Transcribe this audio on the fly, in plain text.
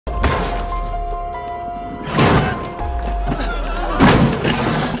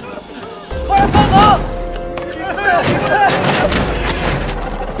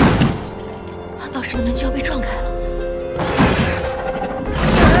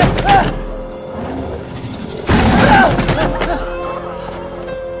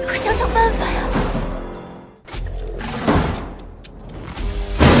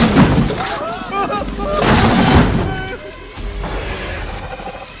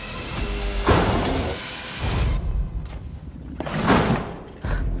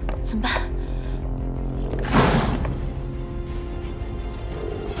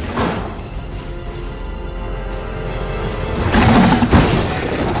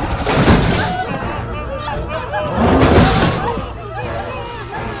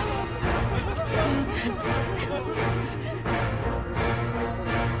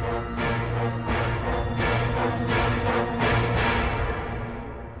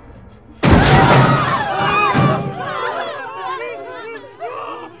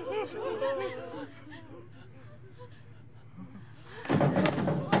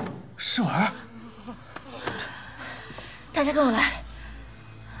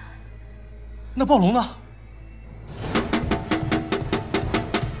那暴龙呢？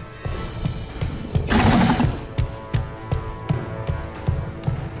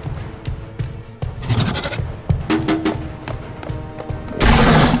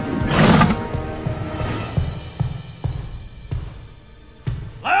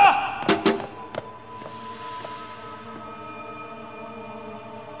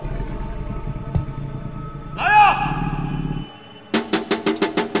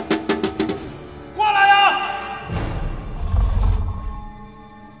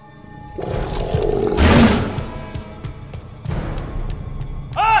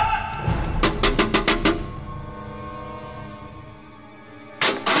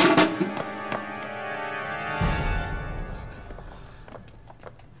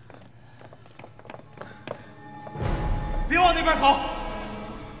别往那边走，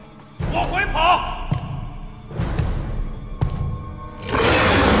往回跑！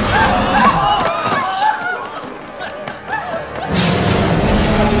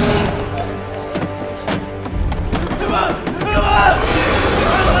你们，快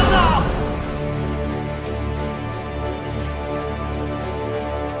滚呐！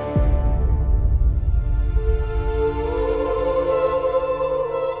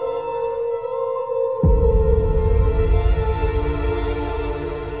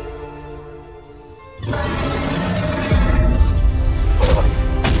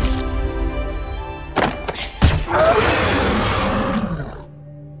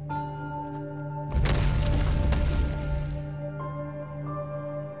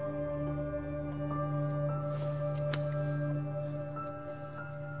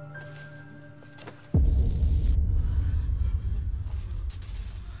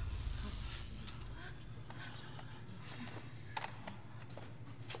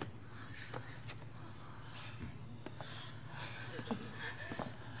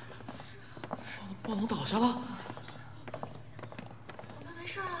暴龙倒下了，我们没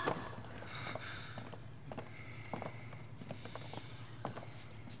事了。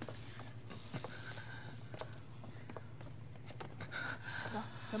走，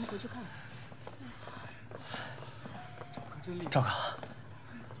咱们回去看看。赵哥，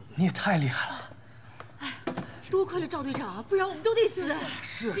你也太厉害了！哎，多亏了赵队长啊，不然我们都得死。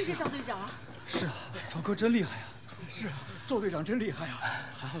是啊，谢谢赵队长啊。是啊，赵哥真厉害啊！是啊，赵队长真厉害啊！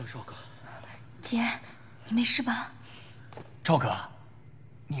还好有赵哥。姐，你没事吧？赵哥，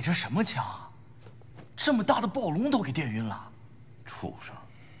你这什么枪啊？这么大的暴龙都给电晕了！畜生，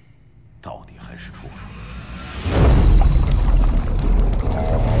到底还是畜生。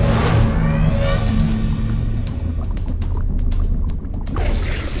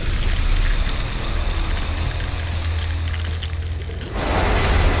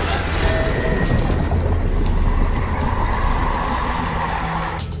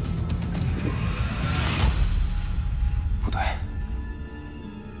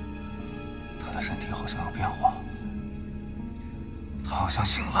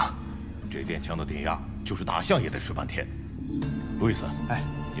醒了，这电枪的电压就是大象也得睡半天。路易斯，哎，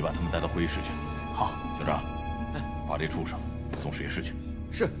你把他们带到会议室去。好，小张，哎，把这畜生送实验室去。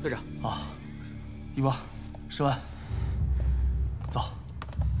是，队长。啊，一博，诗文，走，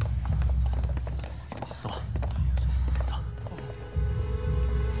走吧，走。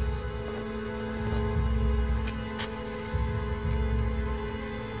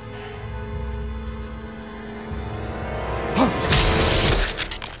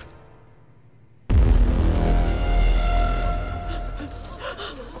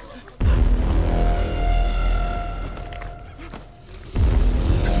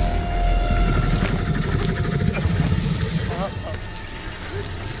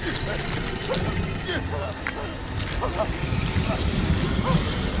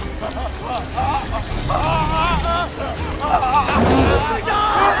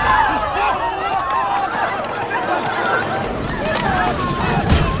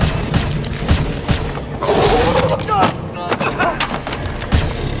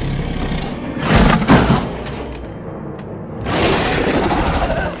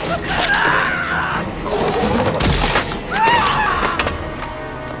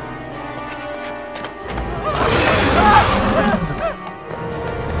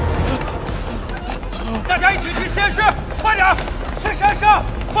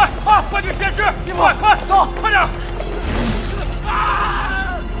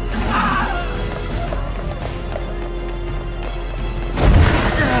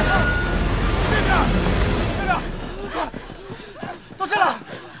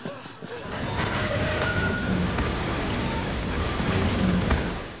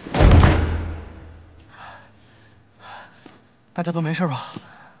大家都没事吧？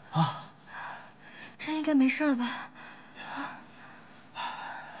啊，这应该没事吧？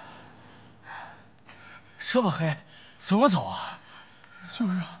这么黑，怎么走啊？就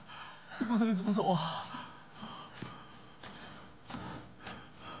是啊，这么黑怎么走啊？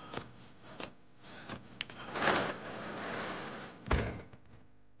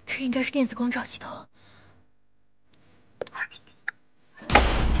这应该是电子光照系统。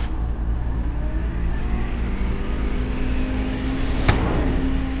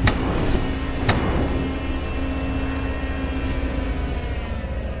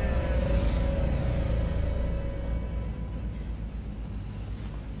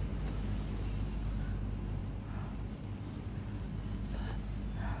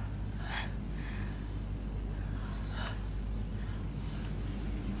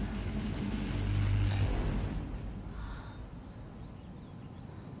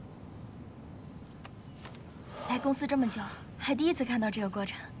 来公司这么久，还第一次看到这个过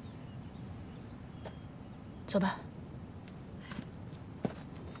程。走吧。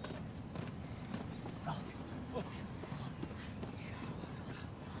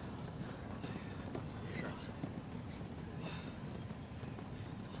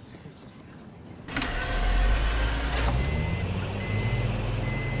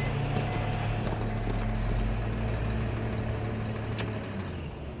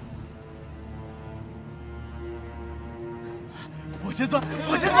我先钻，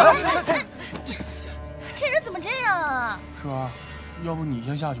我先钻。这人怎么这样啊？是吧？要不你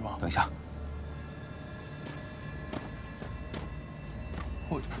先下去吧。等一下，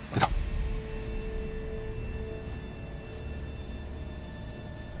我别动。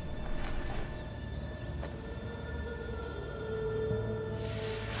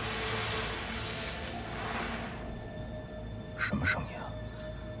什么声音啊？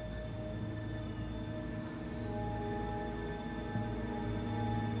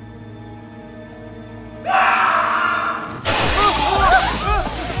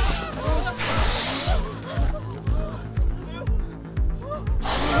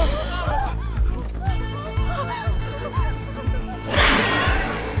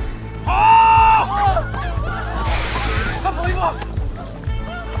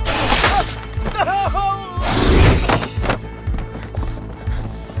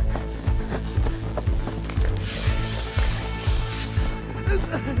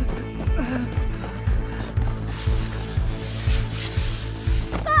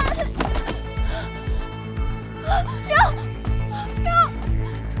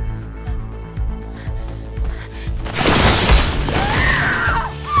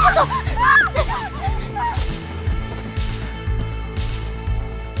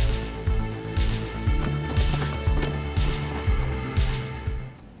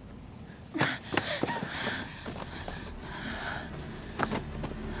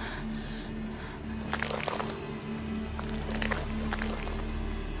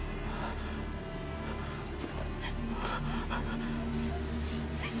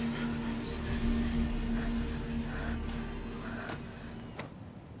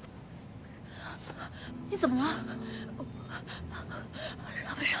 你怎么了？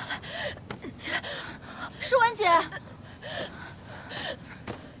让不上来。诗文姐，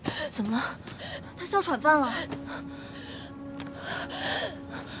怎么了？她哮喘犯了。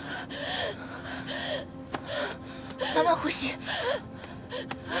慢慢呼吸，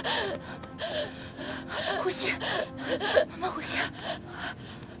呼吸，慢慢呼吸，慢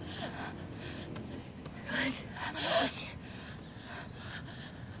慢呼吸，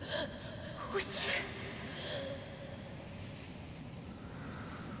呼吸。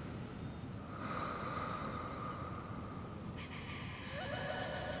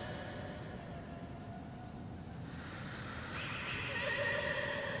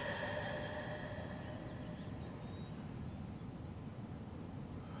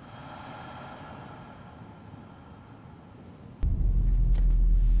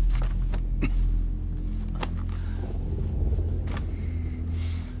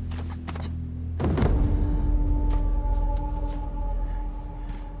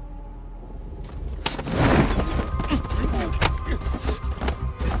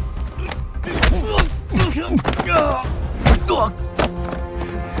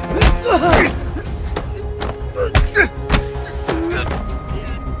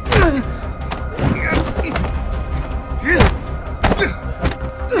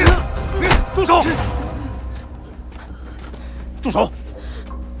 住手！住手！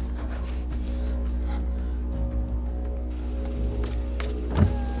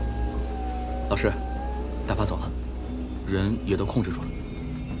老师，大发走了，人也都控制住了。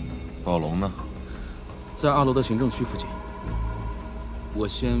暴龙呢？在2楼的行政区附近。我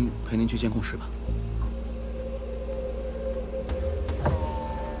先陪您去监控室吧。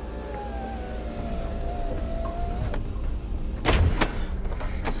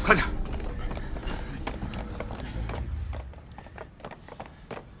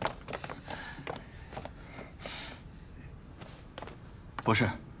不是。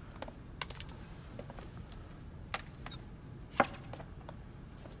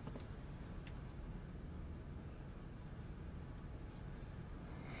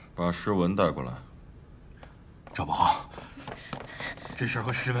把诗文带过来。赵宝浩，这事儿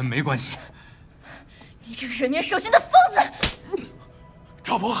和诗文没关系。你这个人面兽心的疯子！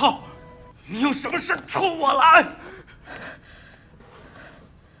赵宝浩，你有什么事冲我来？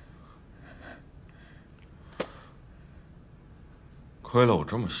亏了我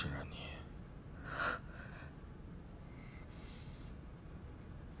这么信任你。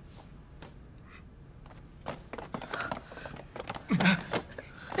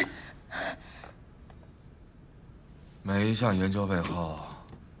每一项研究背后，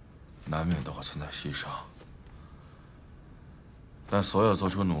难免都会存在牺牲，但所有做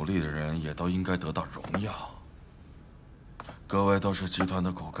出努力的人也都应该得到荣耀。各位都是集团的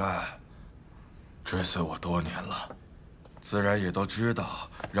骨干，追随我多年了，自然也都知道，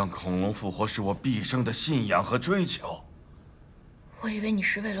让恐龙复活是我毕生的信仰和追求。我以为你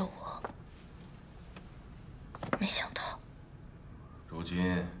是为了我，没想到。如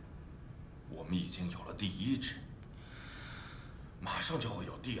今，我们已经有了第1只。马上就会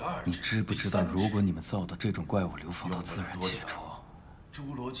有第2只。你知不知道，如果你们造的这种怪物流放到自然界中，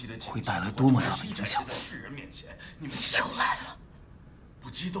会带来多么大的影响？你们又来了，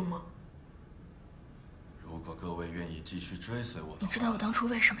不激动吗？如果各位愿意继续追随我，你知道我当初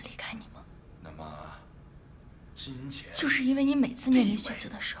为什么离开你吗？那么，金钱就是因为你每次面临选择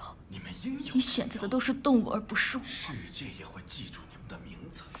的时候，你们应有，你选择的都是动物而不是我。世界也会记住你们的名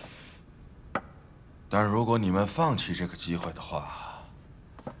字。但如果你们放弃这个机会的话，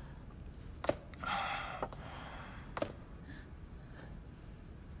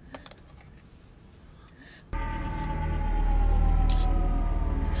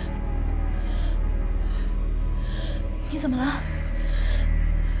你怎么了？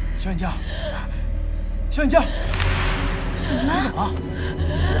小眼镜，小眼镜，怎么了？你怎么了？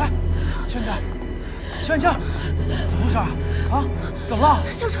哎，小眼镜，小眼镜，怎么回事啊？啊，怎么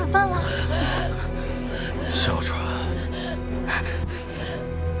了？哮喘犯了。哮喘。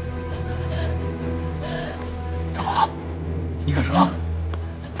赵宝浩，你干什么？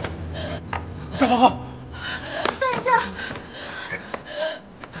赵宝浩，小眼镜，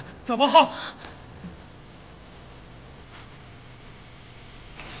赵宝浩，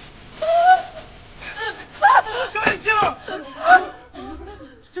小眼镜，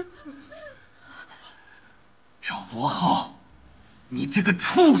赵宝浩，你这个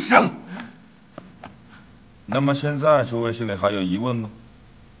畜生！那么现在诸位心里还有疑问吗？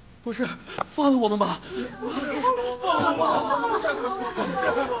不是，放了我们吧！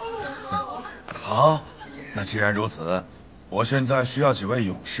好，那既然如此，我现在需要几位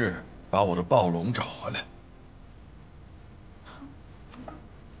勇士把我的暴龙找回来。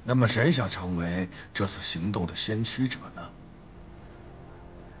那么谁想成为这次行动的先驱者呢？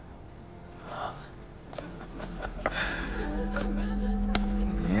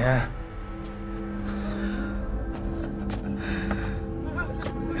你。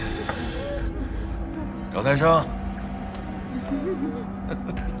高材生，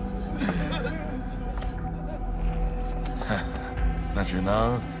那只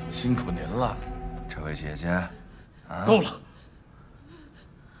能辛苦您了，这位姐姐。啊，够了，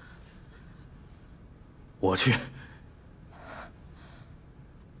我去。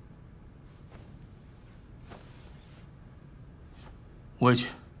我也去。